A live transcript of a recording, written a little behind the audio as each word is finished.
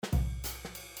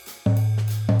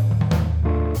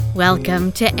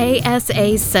Welcome to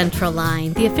ASA Central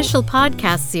Line, the official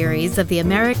podcast series of the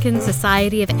American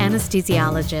Society of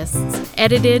Anesthesiologists,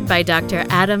 edited by Dr.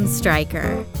 Adam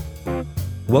Stryker.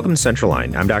 Welcome to Central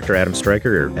Line. I'm Dr. Adam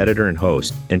Stryker, your editor and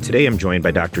host, and today I'm joined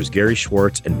by Drs. Gary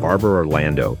Schwartz and Barbara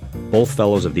Orlando, both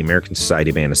fellows of the American Society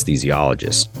of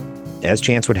Anesthesiologists. As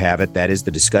chance would have it, that is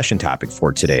the discussion topic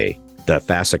for today, the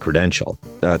FASA credential.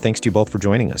 Thanks to you both for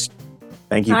joining us.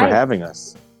 Thank you for having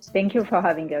us. Thank you for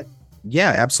having us.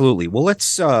 Yeah, absolutely. Well, let's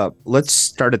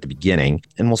start at the beginning,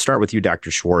 and we'll start with you,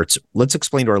 Dr. Schwartz. Let's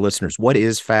explain to our listeners, what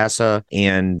is FASA,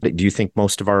 and do you think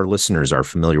most of our listeners are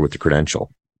familiar with the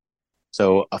credential?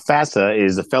 So a FASA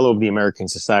is a fellow of the American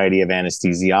Society of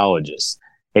Anesthesiologists.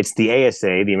 It's the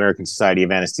ASA, the American Society of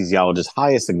Anesthesiologists'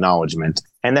 highest acknowledgement,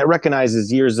 and that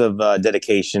recognizes years of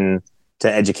dedication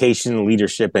to education,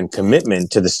 leadership, and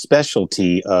commitment to the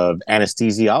specialty of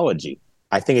anesthesiology.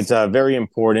 I think it's very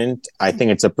important. I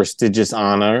think it's a prestigious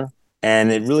honor,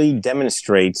 and it really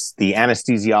demonstrates the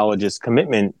anesthesiologist's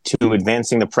commitment to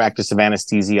advancing the practice of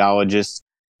anesthesiologists,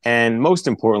 and most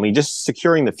importantly, just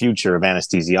securing the future of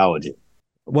anesthesiology.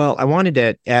 Well, I wanted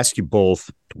to ask you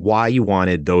both why you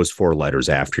wanted those four letters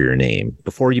after your name.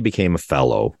 Before you became a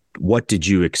fellow, what did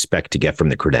you expect to get from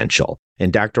the credential?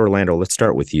 And Dr. Orlando, let's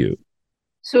start with you.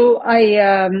 So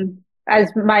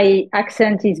as my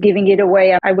accent is giving it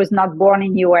away, I was not born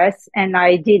in US, and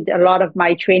I did a lot of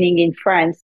my training in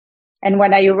France. And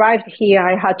when I arrived here,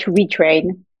 I had to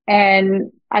retrain.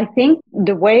 And I think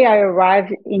the way I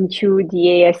arrived into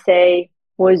the ASA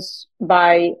was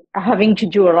by having to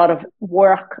do a lot of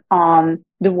work on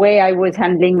the way I was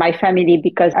handling my family,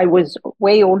 because I was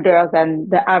way older than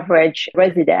the average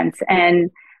residents.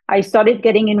 And I started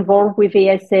getting involved with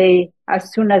ASA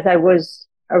as soon as I was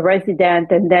a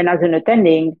resident and then as an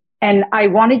attending. And I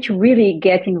wanted to really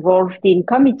get involved in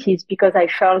committees because I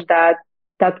felt that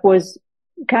that was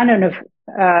kind of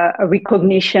a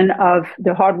recognition of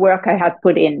the hard work I had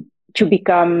put in to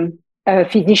become a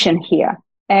physician here.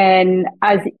 And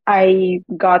as I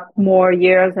got more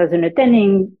years as an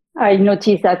attending, I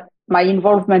noticed that my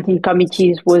involvement in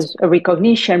committees was a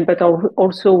recognition, but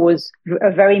also was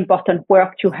a very important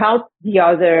work to help the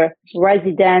other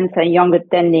residents and young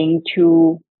attending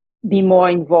to be more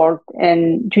involved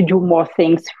and to do more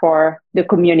things for the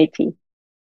community.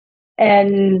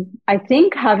 And I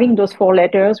think having those four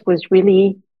letters was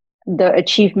really the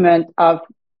achievement of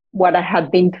what I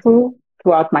had been through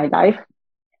throughout my life.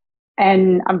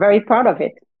 And I'm very proud of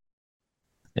it.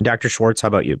 And Dr. Schwartz, how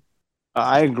about you?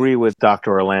 I agree with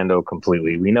Dr. Orlando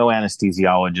completely. We know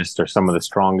anesthesiologists are some of the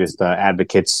strongest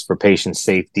advocates for patient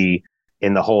safety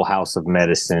in the whole house of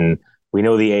medicine. We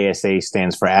know the ASA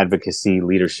stands for advocacy,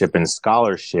 leadership, and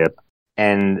scholarship.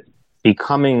 And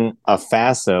becoming a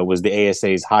FASA was the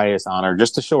ASA's highest honor,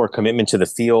 just to show our commitment to the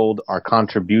field, our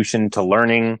contribution to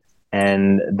learning,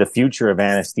 and the future of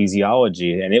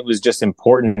anesthesiology. And it was just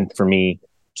important for me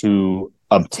to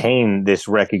obtain this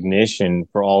recognition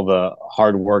for all the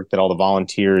hard work that all the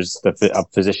volunteers, the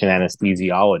physician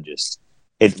anesthesiologists.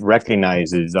 It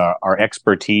recognizes our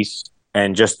expertise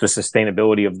and just the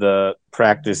sustainability of the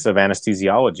practice of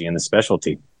anesthesiology and the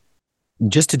specialty.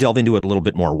 Just to delve into it a little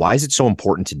bit more, why is it so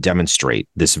important to demonstrate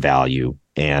this value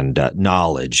and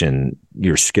knowledge and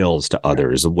your skills to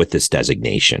others with this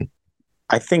designation?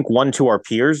 I think one, to our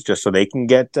peers, just so they can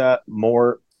get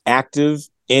more active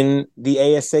in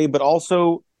the ASA, but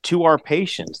also to our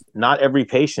patients. Not every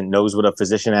patient knows what a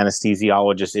physician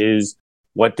anesthesiologist is,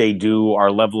 what they do,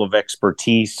 our level of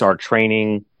expertise, our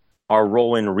training, our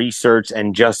role in research,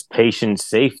 and just patient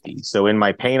safety. So in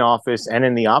my pain office and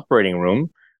in the operating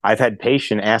room, I've had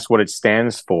patient ask what it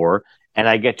stands for, and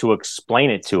I get to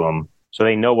explain it to them so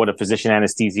they know what a physician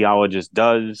anesthesiologist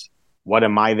does, what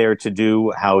am I there to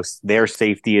do, how their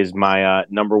safety is my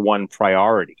number one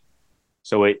priority.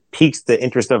 So it piques the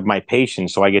interest of my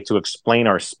patients, so I get to explain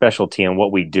our specialty and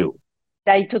what we do.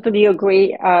 I totally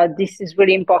agree. This is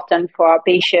really important for our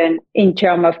patient in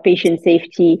terms of patient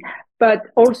safety, but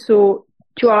also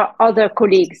to our other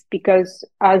colleagues, because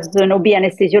as an OB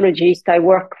anesthesiologist, I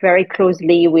work very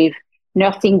closely with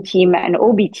nursing team and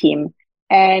OB team.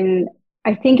 And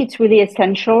I think it's really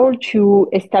essential to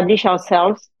establish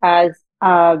ourselves as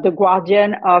the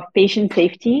guardian of patient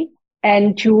safety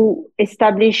and to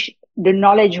establish the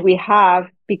knowledge we have,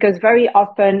 because very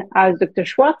often, as Dr.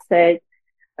 Schwartz said,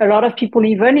 a lot of people,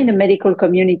 even in the medical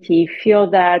community, feel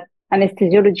that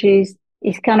anesthesiologist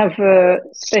is kind of a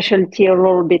specialty a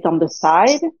little bit on the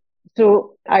side.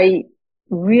 So I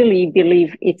really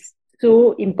believe it's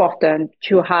so important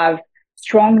to have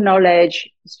strong knowledge,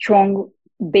 strong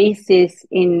basis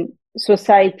in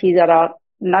society that are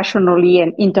nationally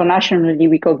and internationally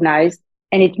recognized,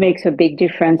 And it makes a big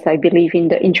difference, I believe, in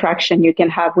the interaction you can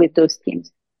have with those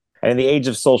teams. And in the age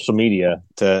of social media,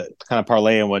 to kind of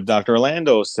parlay on what Dr.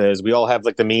 Orlando says, we all have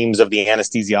like the memes of the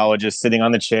anesthesiologist sitting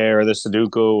on the chair or the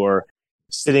Sudoku or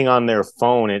sitting on their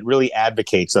phone. It really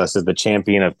advocates us as the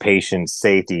champion of patient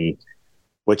safety,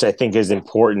 which I think is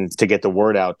important to get the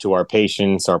word out to our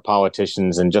patients, our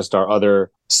politicians, and just our other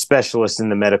specialists in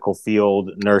the medical field,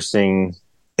 nursing,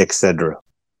 etc.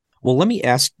 Well, let me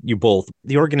ask you both.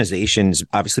 The organization's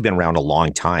obviously been around a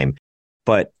long time,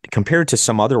 but compared to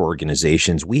some other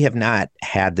organizations, we have not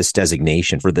had this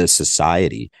designation for the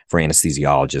Society for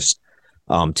Anesthesiologists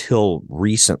till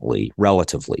recently,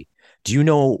 relatively. Do you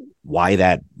know why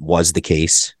that was the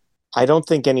case? I don't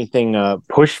think anything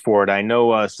pushed for it. I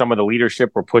know some of the leadership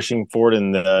were pushing for it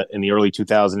in the early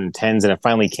 2010s, and it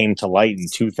finally came to light in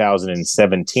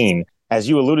 2017. As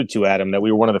you alluded to, Adam, that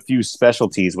we were one of the few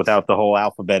specialties without the whole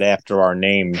alphabet after our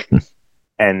name.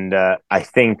 And I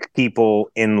think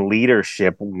people in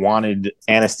leadership wanted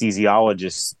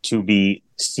anesthesiologists to be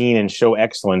seen and show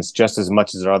excellence just as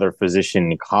much as our other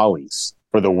physician colleagues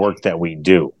for the work that we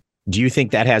do. Do you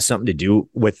think that has something to do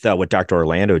with what Dr.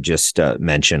 Orlando just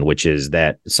mentioned, which is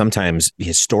that sometimes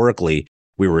historically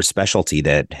we were a specialty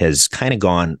that has kind of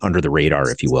gone under the radar,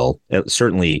 if you will,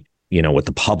 certainly, with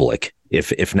the public,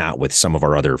 if not with some of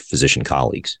our other physician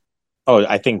colleagues? Oh,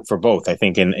 I think for both. I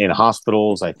think in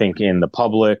hospitals, I think in the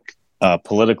public,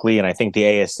 politically, and I think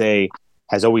the ASA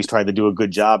has always tried to do a good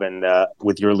job. And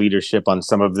with your leadership on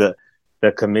some of the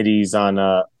committees on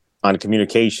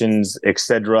communications, et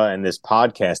cetera, and this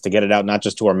podcast to get it out, not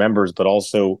just to our members, but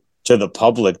also to the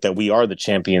public, that we are the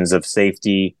champions of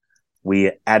safety.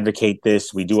 We advocate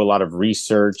this. We do a lot of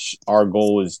research. Our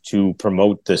goal is to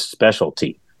promote this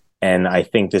specialty. And I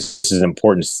think this is an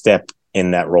important step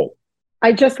in that role.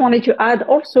 I just wanted to add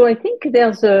also, I think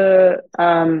there's a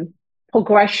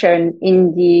progression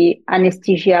in the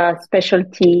anesthesia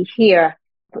specialty here.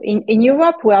 In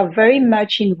Europe, we are very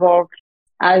much involved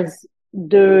as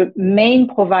the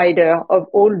main provider of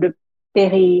all the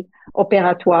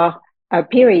peri-operatoire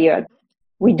period.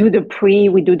 We do the pre,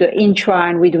 we do the intra,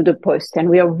 and we do the post. And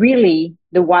we are really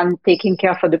the one taking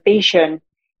care for the patient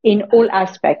in all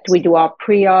aspects. We do our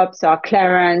pre-ops, our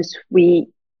clearance, we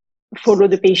follow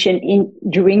the patient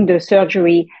during the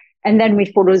surgery, and then we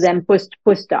follow them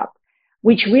post-op,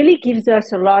 which really gives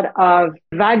us a lot of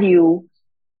value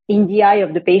in the eye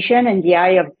of the patient and the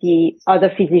eye of the other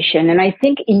physician. And I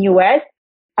think in US,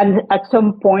 and at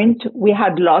some point we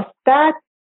had lost that,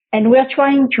 and we're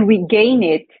trying to regain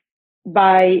it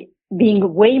by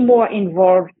being way more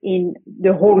involved in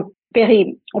the whole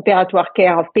peri-operatoire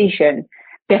care of patients,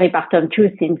 peripartum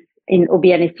too, since in OB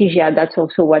anesthesia, that's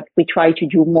also what we try to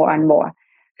do more and more.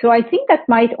 So I think that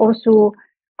might also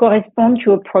correspond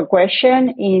to a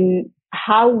progression in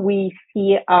how we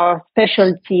see our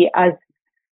specialty as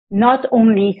not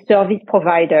only service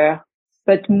provider,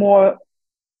 but more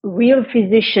real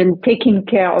physician taking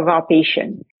care of our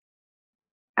patients.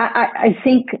 I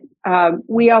think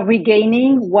we are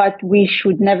regaining what we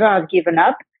should never have given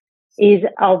up, is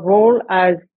our role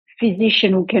as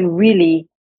physician who can really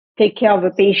take care of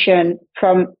a patient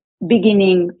from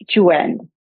beginning to end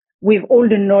with all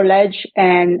the knowledge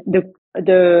and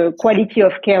the quality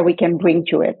of care we can bring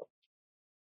to it.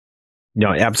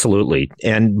 No, absolutely.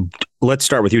 And let's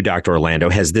start with you, Dr. Orlando.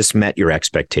 Has this met your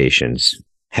expectations,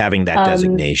 having that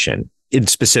designation, and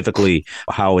specifically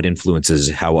how it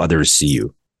influences how others see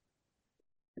you?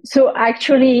 So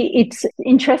actually, it's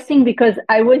interesting because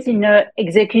I was in an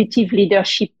executive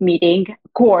leadership meeting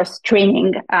course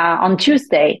training on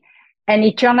Tuesday, and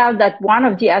it turned out that one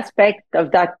of the aspects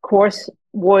of that course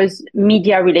was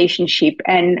media relationship,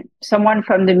 and someone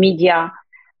from the media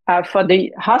for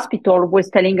the hospital was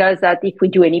telling us that if we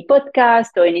do any podcast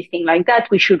or anything like that,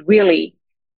 we should really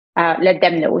let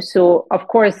them know. So, of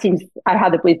course, since I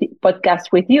had a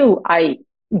podcast with you, I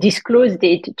disclosed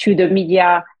it to the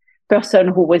media person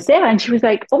who was there, and she was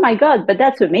like, "Oh my God, but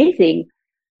that's amazing.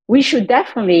 We should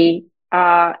definitely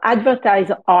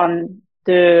advertise on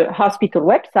the hospital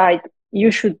website.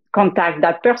 You should contact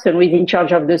that person who is in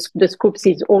charge of the scoops,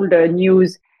 is all the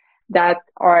news that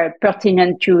are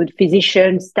pertinent to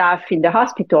physician staff in the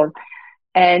hospital."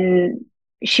 And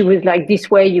she was like,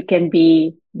 "This way you can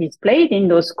be displayed in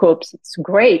those scopes. It's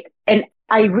great." And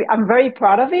I'm very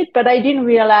proud of it, but I didn't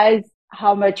realize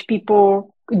how much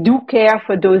people do care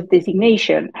for those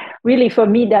designations. Really, for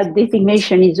me, that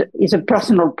designation is a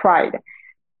personal pride.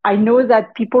 I know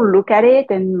that people look at it,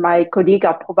 and my colleagues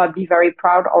are probably very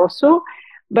proud also,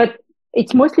 but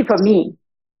it's mostly for me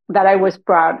that I was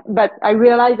proud. But I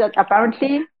realized that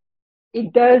apparently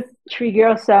it does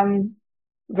trigger some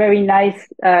very nice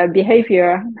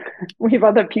behavior with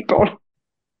other people.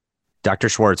 Dr.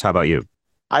 Schwartz, how about you?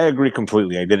 I agree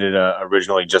completely. I did it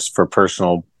originally just for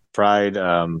personal pride.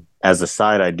 As a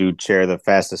side, I do chair the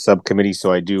FASTA subcommittee,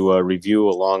 so I do review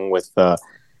along with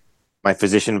my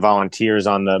physician volunteers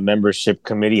on the membership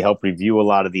committee, help review a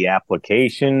lot of the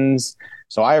applications.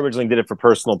 So I originally did it for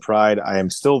personal pride. I am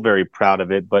still very proud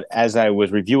of it. But as I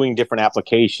was reviewing different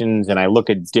applications and I look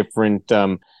at different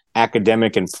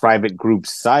academic and private group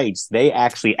sites, they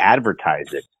actually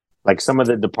advertise it. Like some of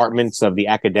the departments of the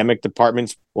academic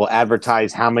departments will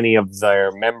advertise how many of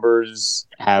their members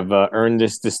have earned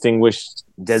this distinguished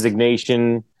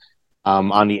designation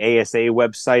on the ASA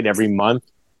website every month.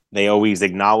 They always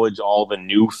acknowledge all the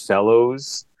new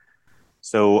fellows.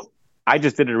 So I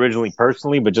just did it originally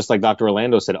personally, but just like Dr.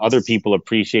 Orlando said, other people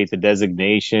appreciate the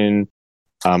designation.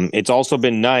 It's also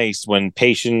been nice when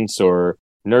patients or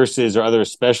nurses or other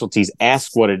specialties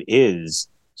ask what it is,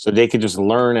 so they could just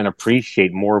learn and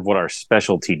appreciate more of what our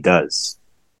specialty does.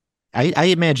 I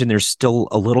imagine there's still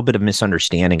a little bit of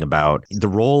misunderstanding about the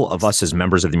role of us as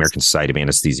members of the American Society of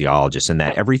Anesthesiologists, and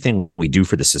that everything we do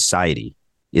for the society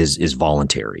is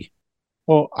voluntary.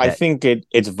 Well, I think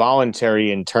it's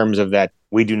voluntary in terms of that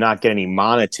we do not get any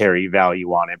monetary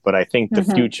value on it. But I think the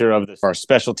future of our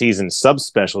specialties and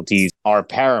subspecialties are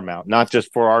paramount, not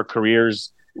just for our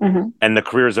careers and the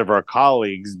careers of our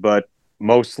colleagues, but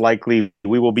most likely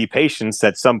we will be patients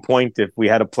at some point if we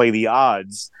had to play the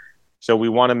odds. So we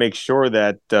want to make sure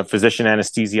that physician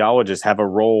anesthesiologists have a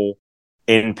role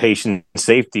in patient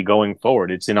safety going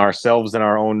forward. It's in ourselves and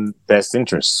our own best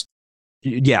interests.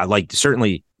 Yeah, like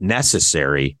certainly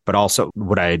necessary, but also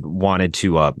what I wanted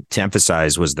to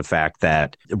emphasize was the fact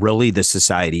that really the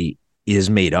society is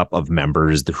made up of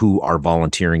members who are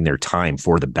volunteering their time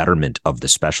for the betterment of the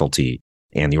specialty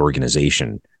and the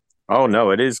organization. Oh,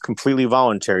 no, it is completely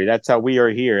voluntary. That's how we are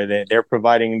here. They're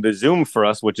providing the Zoom for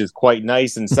us, which is quite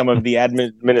nice, and some of the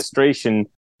administration.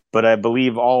 But I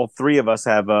believe all three of us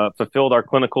have fulfilled our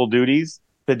clinical duties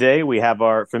today. We have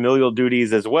our familial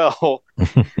duties as well.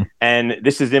 And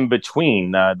this is in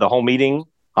between the whole meeting.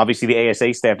 Obviously, the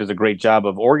ASA staff does a great job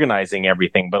of organizing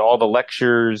everything, but all the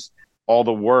lectures, all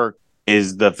the work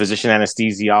is the physician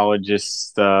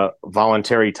anesthesiologist's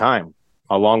voluntary time.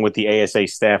 Along with the ASA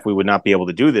staff, we would not be able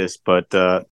to do this, but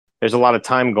there's a lot of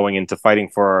time going into fighting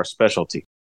for our specialty.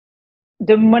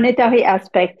 The monetary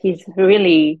aspect is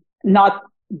really not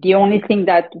the only thing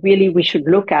that really we should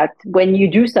look at when you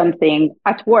do something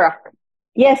at work.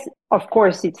 Yes, of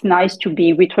course, it's nice to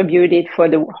be retributed for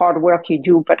the hard work you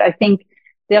do, but I think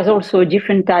there's also a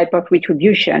different type of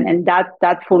retribution, and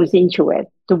that falls into it.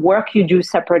 The work you do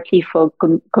separately for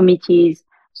committees,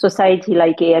 society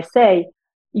like ASA,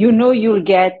 you know you'll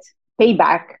get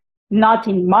payback, not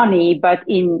in money, but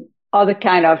in other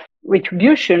kind of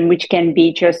retribution, which can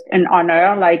be just an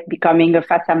honor, like becoming a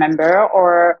FASA member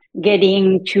or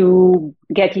getting to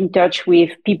get in touch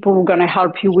with people who are going to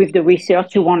help you with the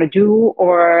research you want to do,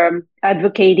 or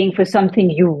advocating for something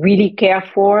you really care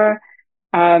for.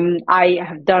 I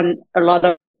have done a lot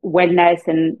of wellness,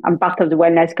 and I'm part of the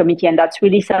wellness committee, and that's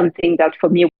really something that for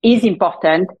me is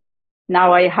important.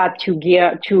 Now I had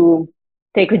to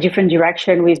take a different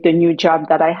direction with the new job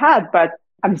that I had, but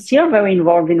I'm still very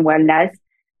involved in wellness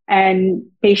and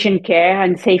patient care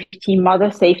and safety,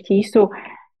 mother safety. So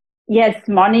yes,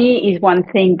 money is one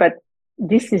thing, but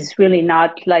this is really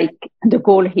not like the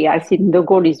goal here. I think the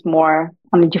goal is more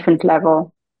on a different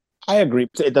level. I agree.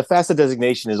 The FASTA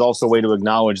designation is also a way to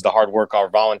acknowledge the hard work our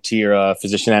volunteer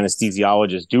physician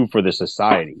anesthesiologists do for the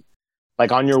society.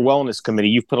 Like on your wellness committee,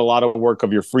 you've put a lot of work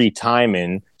of your free time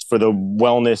in for the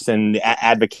wellness and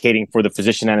advocating for the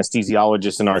physician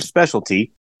anesthesiologists in our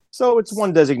specialty. So it's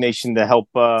one designation to help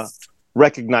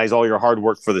recognize all your hard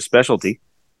work for the specialty.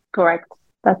 Correct.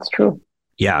 That's true.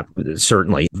 Yeah,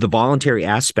 certainly. The voluntary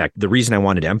aspect, the reason I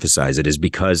wanted to emphasize it is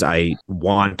because I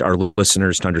want our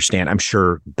listeners to understand. I'm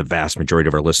sure the vast majority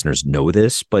of our listeners know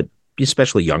this, but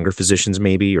especially younger physicians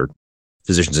maybe, or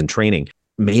physicians in training,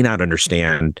 may not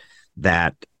understand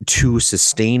that to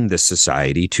sustain the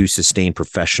society, to sustain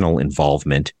professional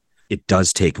involvement, it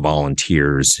does take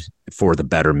volunteers for the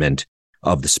betterment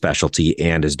of the specialty.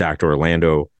 And as Dr.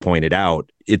 Orlando pointed out,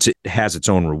 it has its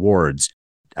own rewards.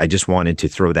 I just wanted to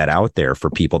throw that out there for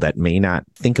people that may not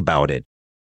think about it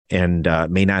and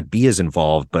may not be as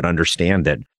involved, but understand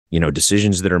that,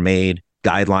 decisions that are made,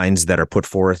 guidelines that are put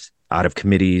forth out of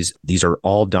committees, these are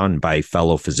all done by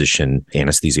fellow physician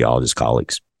anesthesiologist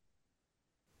colleagues.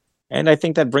 And I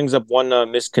think that brings up one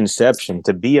misconception.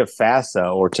 To be a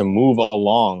FASA or to move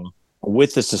along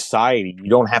with the society, you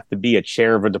don't have to be a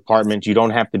chair of a department. You don't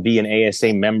have to be an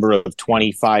ASA member of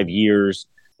 25 years.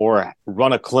 or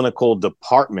run a clinical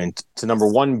department to, number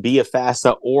one, be a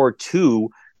FASA, or two,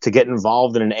 to get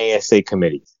involved in an ASA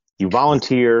committee. You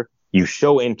volunteer, you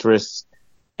show interest,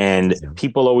 and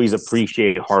people always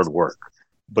appreciate hard work.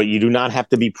 But you do not have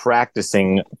to be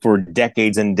practicing for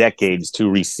decades and decades to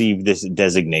receive this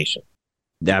designation.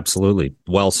 Absolutely.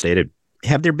 Well stated.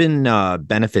 Have there been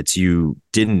benefits you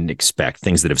didn't expect,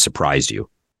 things that have surprised you?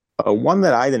 One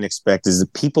that I didn't expect is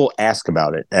that people ask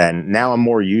about it. And now I'm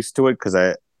more used to it because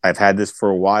I've had this for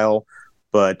a while.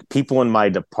 But people in my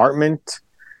department,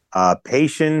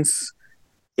 patients,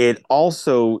 it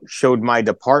also showed my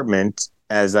department,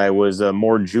 as I was a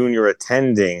more junior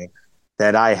attending,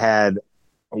 that I had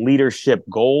leadership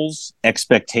goals,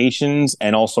 expectations,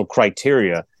 and also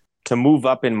criteria to move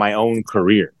up in my own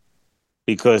career.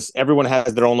 Because everyone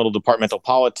has their own little departmental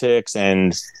politics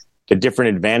and the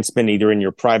different advancement, either in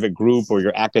your private group or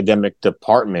your academic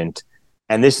department.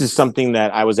 And this is something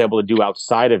that I was able to do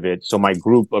outside of it. So my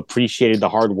group appreciated the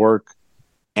hard work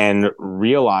and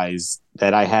realized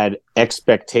that I had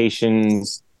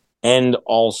expectations and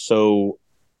also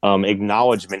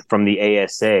acknowledgement from the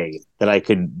ASA that I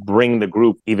could bring the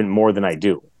group even more than I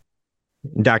do.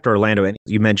 Dr. Orlando,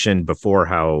 you mentioned before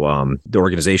how the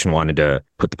organization wanted to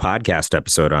put the podcast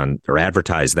episode on or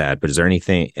advertise that, but is there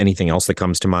anything else that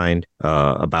comes to mind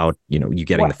about you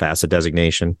getting the FASA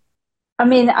designation? I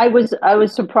mean, I was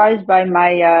surprised by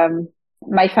my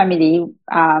my family.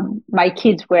 My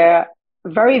kids were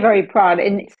very, very proud,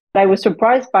 and I was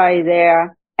surprised by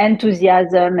their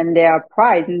enthusiasm and their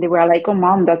pride. And they were like, "Oh,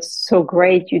 Mom, that's so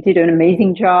great! You did an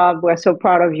amazing job. We're so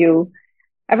proud of you."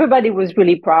 Everybody was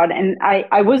really proud. And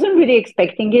I wasn't really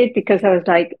expecting it because I was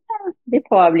like, they're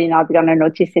probably not going to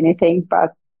notice anything,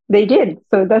 but they did.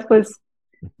 So that was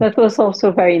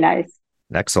also very nice.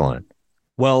 Excellent.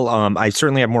 Well, I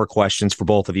certainly have more questions for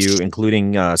both of you,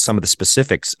 including some of the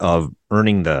specifics of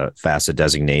earning the FASA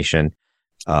designation.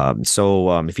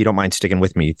 So if you don't mind sticking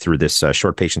with me through this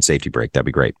short patient safety break, that'd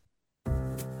be great.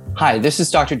 Hi, this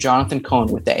is Dr. Jonathan Cohn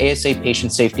with the ASA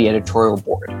Patient Safety Editorial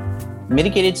Board.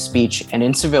 Mitigated speech and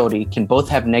incivility can both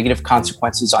have negative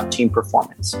consequences on team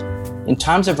performance. In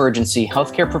times of urgency,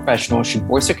 healthcare professionals should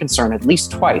voice a concern at least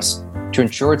twice to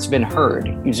ensure it's been heard,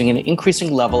 using an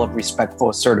increasing level of respectful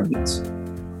assertiveness.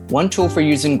 One tool for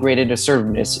using graded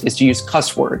assertiveness is to use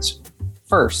cuss words.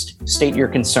 First, state your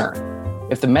concern.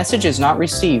 If the message is not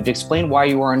received, explain why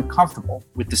you are uncomfortable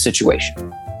with the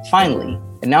situation. Finally,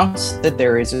 announce that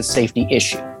there is a safety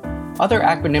issue. Other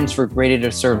acronyms for graded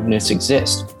assertiveness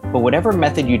exist, but whatever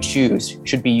method you choose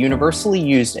should be universally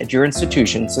used at your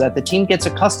institution so that the team gets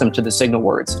accustomed to the signal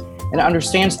words and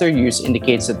understands their use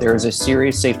indicates that there is a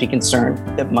serious safety concern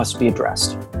that must be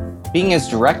addressed. Being as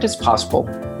direct as possible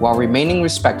while remaining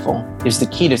respectful is the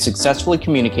key to successfully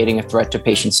communicating a threat to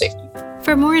patient safety.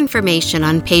 For more information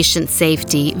on patient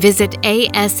safety, visit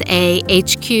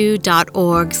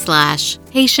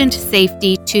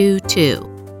asahq.org/patientsafety22.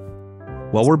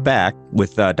 Well, we're back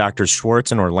with Drs.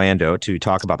 Schwartz and Orlando to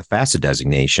talk about the FASA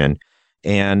designation.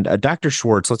 And Dr.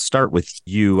 Schwartz, let's start with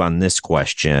you on this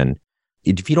question.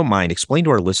 If you don't mind, explain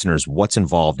to our listeners what's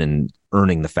involved in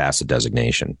earning the FASA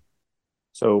desigation.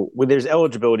 So there's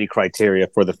eligibility criteria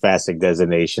for the FASA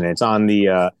designation. It's on the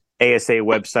ASA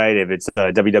website. If it's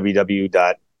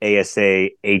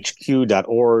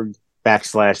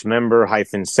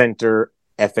www.asahq.org/member-center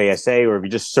FASA, or if you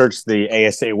just search the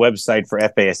ASA website for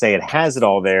FASA, it has it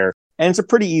all there. And it's a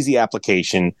pretty easy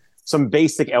application. Some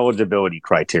basic eligibility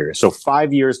criteria. So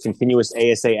 5 years continuous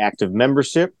ASA active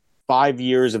membership, 5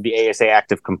 years of the ASA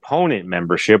active component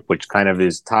membership, which kind of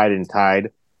is tied and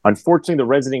tied. Unfortunately, the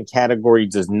resident category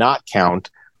does not count,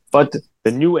 but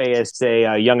the new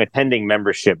ASA young attending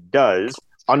membership does.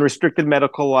 Unrestricted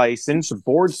medical license,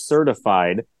 board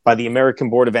certified by the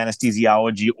American Board of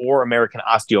Anesthesiology or American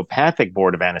Osteopathic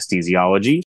Board of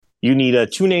Anesthesiology. You need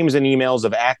 2 names and emails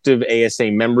of active ASA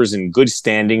members in good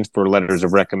standing for letters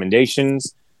of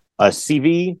recommendations, a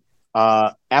CV,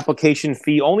 application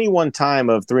fee only one time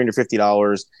of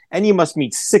 $350, and you must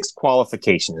meet 6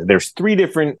 qualifications. There's 3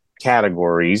 different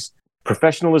categories: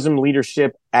 professionalism,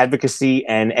 leadership, advocacy,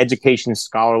 and education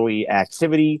scholarly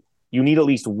activity. You need at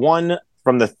least 1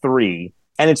 from the 3,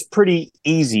 and it's pretty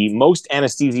easy. Most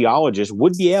anesthesiologists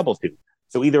would be able to.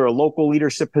 So either a local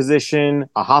leadership position,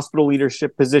 a hospital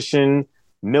leadership position,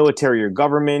 military or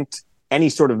government, any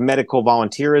sort of medical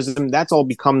volunteerism, that's all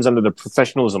becomes under the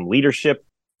professionalism, leadership,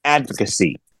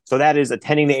 advocacy. So that is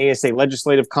attending the ASA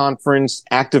legislative conference,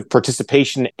 active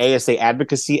participation in ASA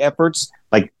advocacy efforts,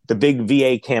 like the big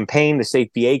VA campaign, the Safe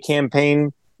VA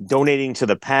campaign, donating to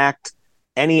the PACT,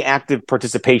 any active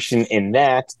participation in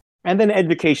that. And then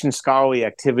education, scholarly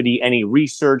activity, any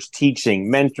research,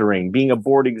 teaching, mentoring, being a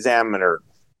board examiner,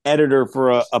 editor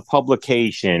for a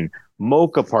publication,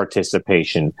 MOCA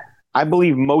participation. I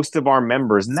believe most of our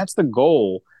members, and that's the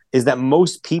goal, is that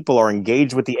most people are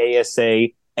engaged with the ASA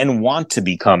and want to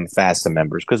become FASA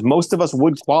members, because most of us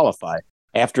would qualify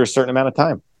after a certain amount of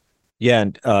time. Yeah,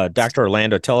 and Dr.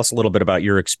 Orlando, tell us a little bit about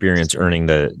your experience earning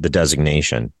the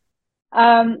designation.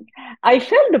 I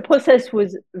felt the process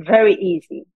was very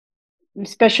easy,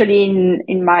 especially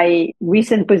in my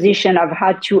recent position. I've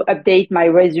had to update my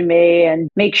resume and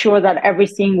make sure that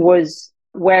everything was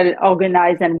well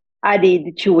organized and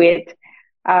added to it.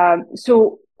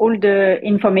 So all the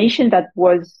information that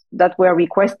were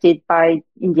requested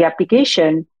in the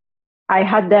application, I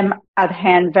had them at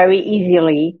hand very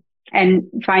easily. And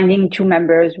finding 2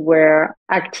 members where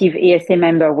active ASA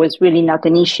member was really not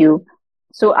an issue.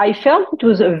 So I felt it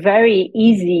was a very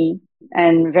easy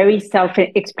and very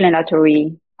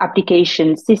self-explanatory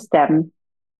application system.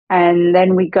 And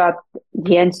then we got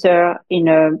the answer in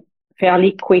a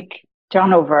fairly quick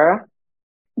turnover.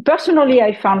 Personally,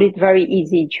 I found it very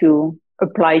easy to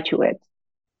apply to it.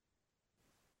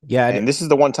 Yeah, and this is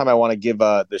the one time I want to give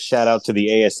the shout out to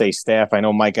the ASA staff. I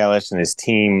know Mike Ellis and his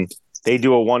team, they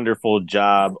do a wonderful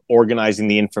job organizing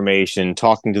the information,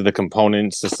 talking to the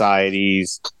component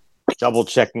societies, double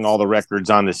checking all the records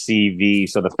on the CV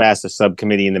so the FASA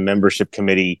subcommittee and the membership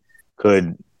committee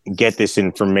could get this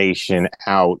information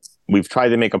out. We've tried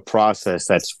to make a process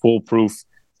that's foolproof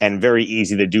and very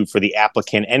easy to do for the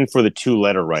applicant and for the 2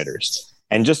 letter writers.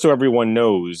 And just so everyone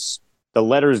knows, the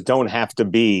letters don't have to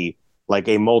be like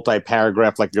a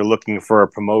multi-paragraph like you're looking for a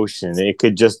promotion. It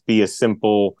could just be a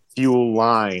simple few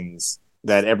lines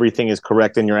that everything is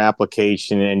correct in your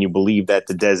application and you believe that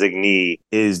the designee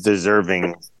is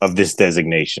deserving of this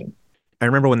designation. I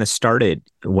remember when this started,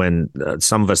 when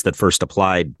some of us that first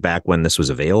applied back when this was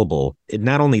available,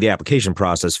 not only the application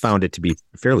process found it to be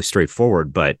fairly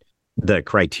straightforward, but the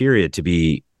criteria to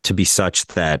be such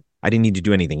that I didn't need to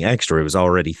do anything extra. It was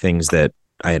already things that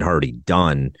I had already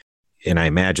done. And I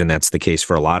imagine that's the case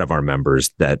for a lot of our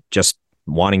members, that just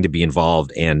wanting to be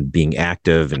involved and being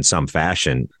active in some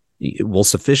fashion will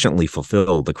sufficiently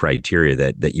fulfill the criteria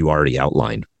that you already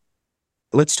outlined.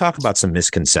 Let's talk about some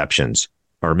misconceptions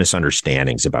or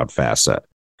misunderstandings about FASA.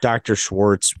 Dr.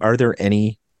 Schwartz, are there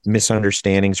any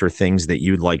misunderstandings or things that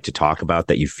you'd like to talk about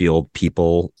that you feel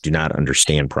people do not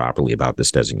understand properly about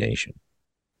this designation?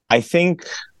 I think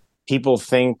people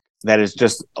think that it's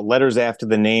just letters after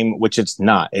the name, which it's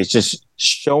not. It's just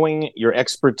showing your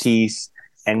expertise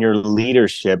and your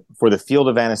leadership for the field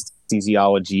of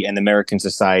anesthesiology and the American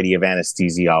Society of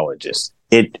Anesthesiologists.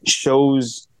 It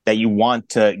shows that you want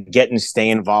to get and stay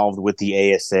involved with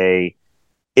the ASA.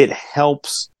 It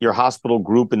helps your hospital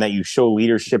group in that you show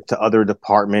leadership to other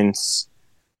departments.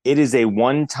 It is a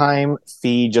one-time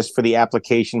fee just for the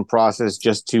application process,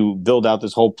 just to build out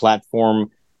this whole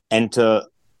platform and to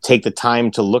take the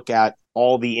time to look at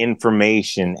all the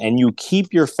information. And you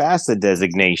keep your FASA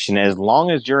designation as long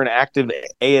as you're an active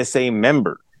ASA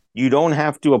member. You don't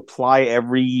have to apply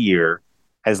every year.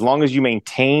 As long as you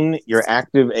maintain your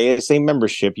active ASA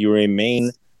membership, you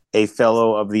remain a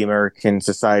fellow of the American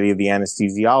Society of the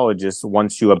Anesthesiologists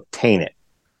once you obtain it,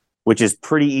 which is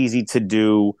pretty easy to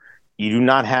do. You do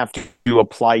not have to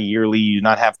apply yearly. You do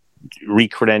not have to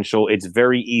re-credential. It's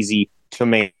very easy to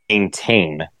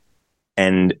maintain.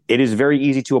 And it is very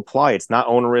easy to apply. It's not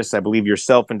onerous. I believe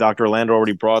yourself and Dr. Orlando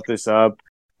already brought this up.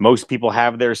 Most people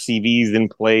have their CVs in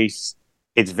place.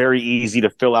 It's very easy to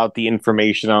fill out the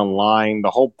information online.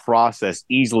 The whole process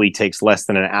easily takes less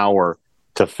than an hour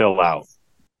to fill out.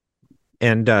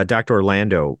 And Dr.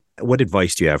 Orlando, what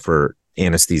advice do you have for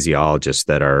anesthesiologists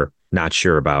that are not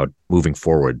sure about moving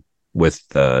forward with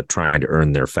trying to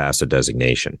earn their FASA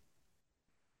designation?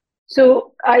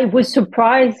 So I was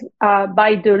surprised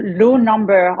by the low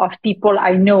number of people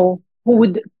I know who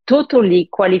would totally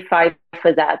qualify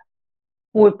for that,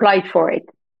 who applied for it.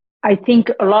 I think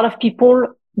a lot of people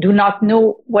do not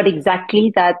know what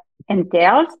exactly that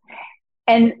entails.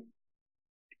 And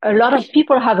a lot of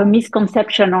people have a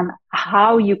misconception on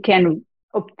how you can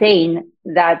obtain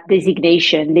that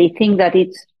designation. They think that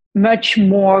it's much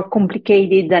more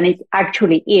complicated than it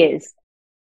actually is.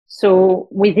 So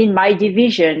within my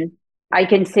division, I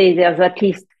can say there's at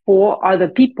least 4 other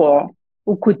people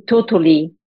who could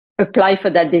totally apply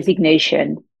for that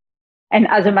designation. And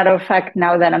as a matter of fact,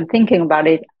 now that I'm thinking about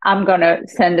it, I'm going to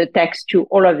send a text to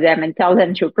all of them and tell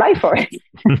them to apply for it.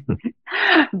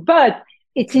 But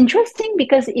it's interesting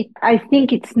because I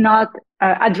think it's not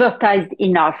advertised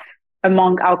enough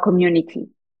among our community.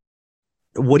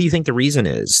 What do you think the reason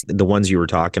is? The ones you were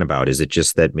talking about, is it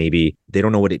just that maybe they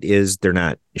don't know what it is, they're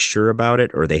not sure about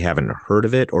it, or they haven't heard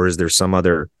of it, or is there some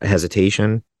other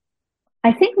hesitation?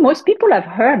 I think most people have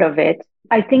heard of it.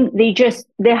 I think they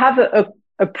have a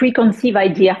preconceived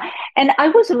idea. And I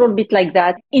was a little bit like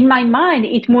that. In my mind,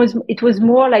 it was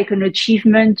more like an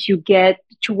achievement you get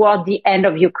toward the end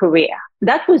of your career.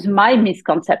 That was my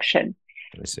misconception.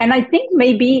 And I think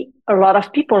maybe a lot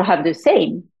of people have the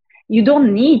same. You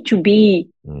don't need to be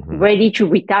ready to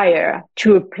retire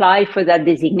to apply for that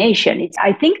designation.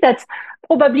 I think that's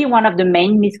probably one of the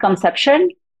main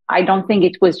misconceptions. I don't think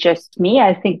it was just me.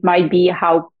 I think might be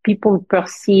how people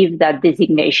perceive that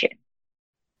designation.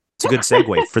 It's a good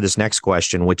segue for this next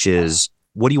question, which is,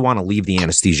 what do you want to leave the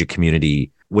anesthesia community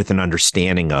with an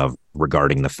understanding of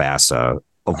regarding the FASA,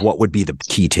 of what would be the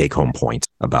key take-home point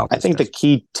about this? I think the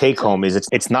key take-home is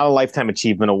it's not a Lifetime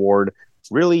Achievement Award.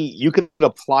 Really, you could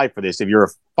apply for this if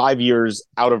you're 5 years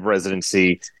out of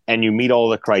residency and you meet all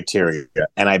the criteria.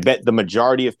 And I bet the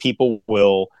majority of people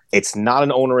will. It's not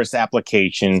an onerous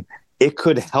application. It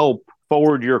could help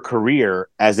forward your career,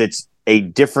 as it's a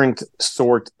different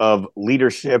sort of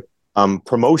leadership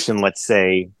promotion, let's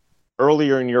say,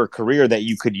 earlier in your career that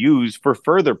you could use for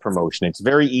further promotion. It's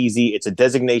very easy. It's a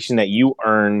designation that you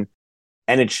earn,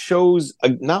 and it shows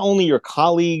not only your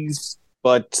colleagues,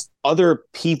 but other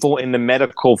people in the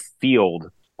medical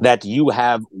field that you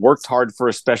have worked hard for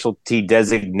a specialty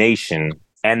designation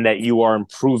and that you are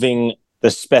improving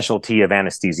the specialty of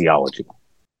anesthesiology.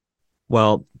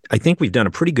 Well, I think we've done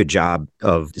a pretty good job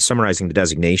of summarizing the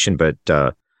designation, but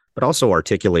also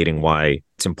articulating why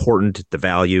it's important, the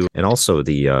value, and also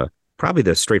the probably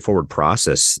the straightforward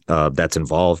process that's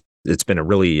involved. It's been a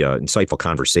really insightful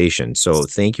conversation. So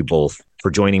thank you both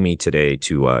for joining me today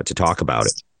to talk about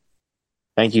it.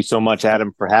 Thank you so much,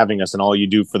 Adam, for having us and all you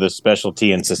do for the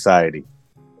specialty and society.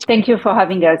 Thank you for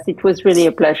having us. It was really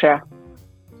a pleasure.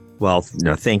 Well,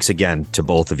 thanks again to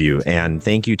both of you. And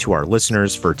thank you to our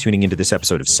listeners for tuning into this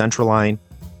episode of Central Line.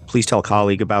 Please tell a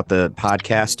colleague about the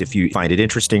podcast if you find it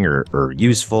interesting or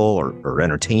useful or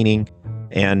entertaining.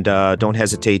 And don't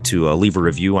hesitate to leave a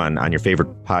review on your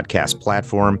favorite podcast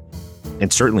platform.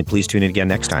 And certainly, please tune in again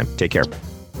next time. Take care.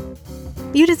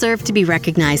 You deserve to be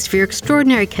recognized for your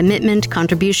extraordinary commitment,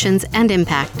 contributions, and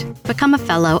impact. Become a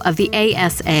fellow of the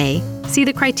ASA. See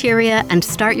the criteria and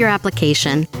start your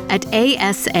application at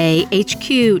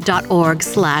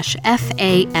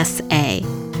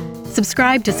asahq.org/FASA.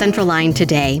 Subscribe to Central Line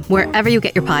today, wherever you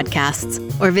get your podcasts,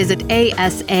 or visit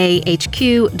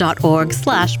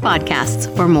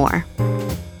asahq.org/podcasts for more.